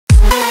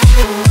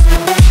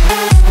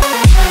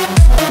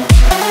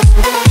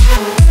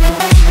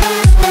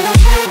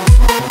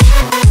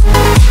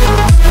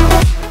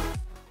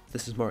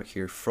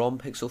here from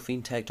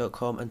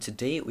pixelfiendtech.com, and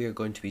today we are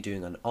going to be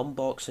doing an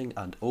unboxing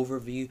and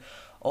overview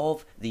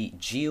of the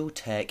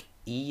Gioteck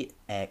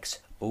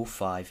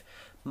EX-05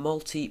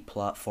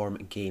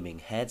 multi-platform gaming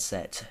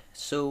headset.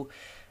 So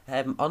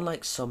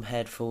unlike some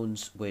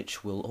headphones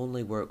which will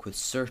only work with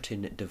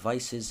certain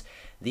devices,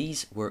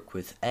 these work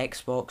with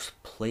Xbox,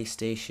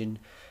 PlayStation,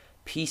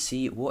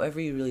 PC, whatever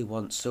you really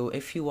want. So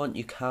if you want,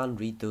 you can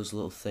read those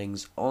little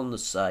things on the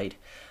side.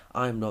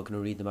 I'm not going to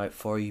read them out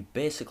for you.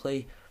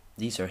 Basically,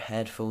 these are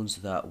headphones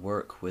that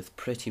work with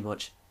pretty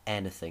much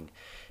anything.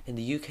 In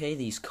the UK,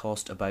 these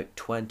cost about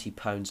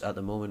 £20 at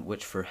the moment,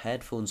 which for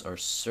headphones are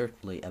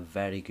certainly a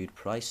very good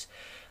price.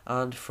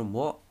 And from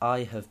what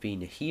I have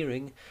been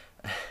hearing,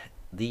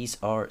 these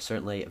are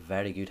certainly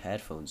very good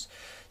headphones.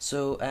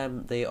 So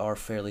they are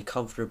fairly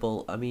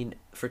comfortable. I mean,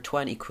 for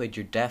 20 quid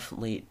you're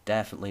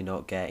definitely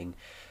not getting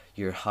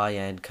your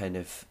high-end kind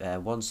of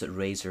ones that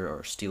Razer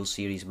or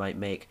SteelSeries might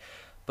make.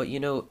 But you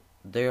know,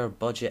 they are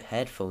budget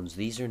headphones.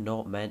 These are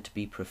not meant to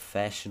be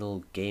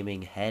professional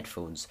gaming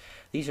headphones.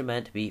 These are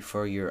meant to be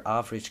for your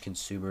average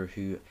consumer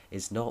who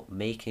is not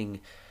making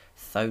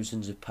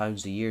thousands of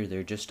pounds a year.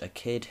 They're just a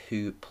kid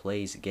who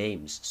plays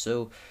games.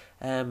 So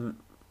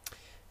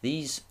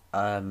these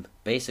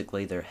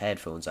basically they're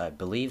headphones. I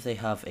believe they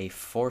have a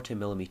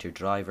 40mm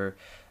driver.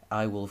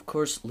 I will of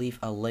course leave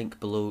a link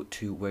below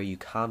to where you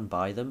can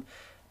buy them.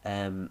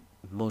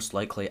 Most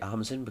likely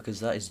Amazon,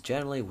 because that is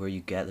generally where you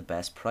get the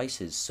best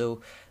prices.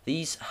 So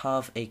these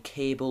have a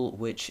cable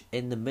which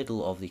in the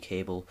middle of the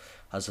cable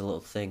has a little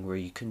thing where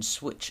you can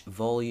switch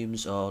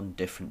volumes on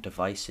different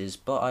devices,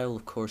 but I'll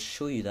of course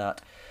show you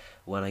that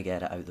when I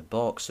get it out of the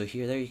box. So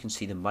there you can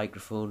see the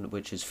microphone,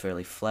 which is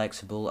fairly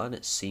flexible and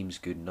it seems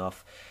good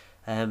enough.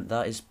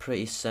 That is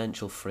pretty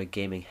essential for a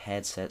gaming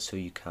headset, so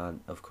you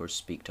can of course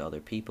speak to other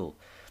people.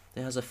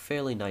 It has a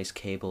fairly nice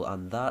cable,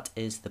 and that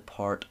is the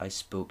part I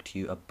spoke to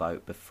you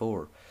about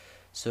before.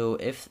 So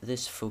if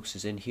this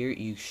focuses in here,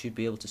 you should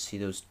be able to see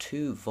those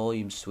two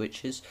volume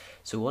switches.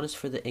 So one is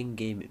for the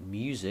in-game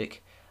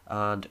music,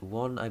 and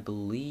one I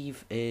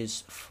believe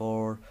is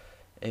for,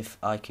 if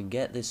I can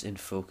get this in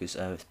focus,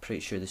 I'm pretty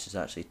sure this is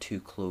actually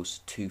too close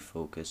to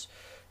focus.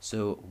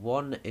 So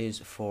one is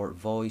for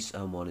voice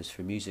and one is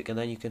for music, and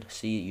then you can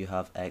see you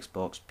have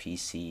Xbox,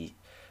 PC,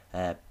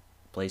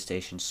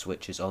 PlayStation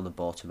switches on the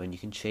bottom, and you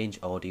can change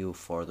audio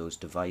for those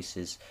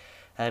devices.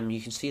 You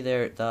can see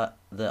there that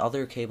the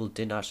other cable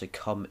didn't actually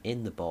come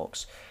in the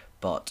box,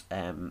 but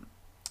that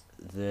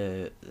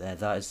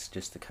is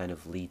just the kind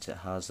of leads it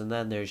has. And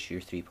then there's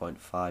your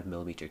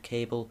 3.5mm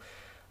cable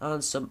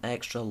and some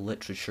extra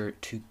literature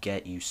to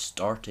get you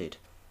started.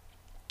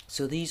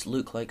 So these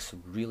look like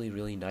some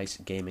really nice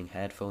gaming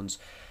headphones.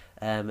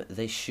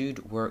 They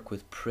should work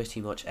with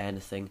pretty much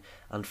anything,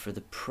 and for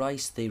the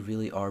price they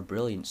really are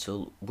brilliant.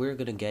 So we're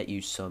going to get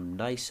you some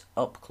nice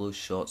up close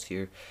shots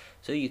here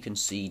so you can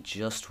see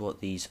just what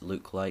these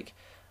look like.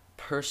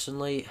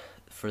 Personally,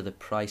 for the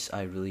price,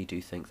 I really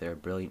do think they're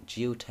brilliant.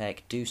 Gioteck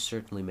do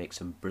certainly make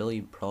some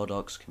brilliant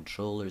products,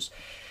 controllers,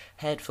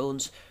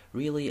 headphones,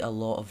 really a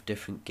lot of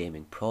different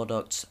gaming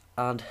products,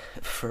 and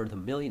for the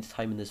millionth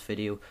time in this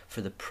video,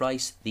 for the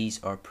price,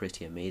 these are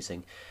pretty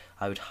amazing.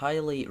 I would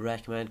highly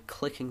recommend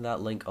clicking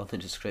that link on the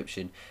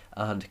description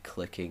and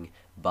clicking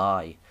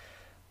buy.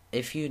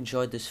 If you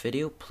enjoyed this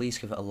video, please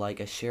give it a like,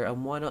 a share,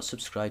 and why not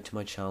subscribe to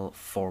my channel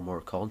for more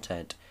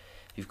content.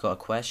 If you've got a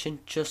question,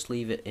 just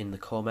leave it in the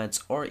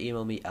comments or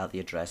email me at the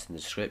address in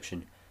the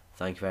description.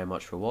 Thank you very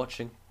much for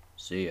watching.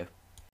 See ya.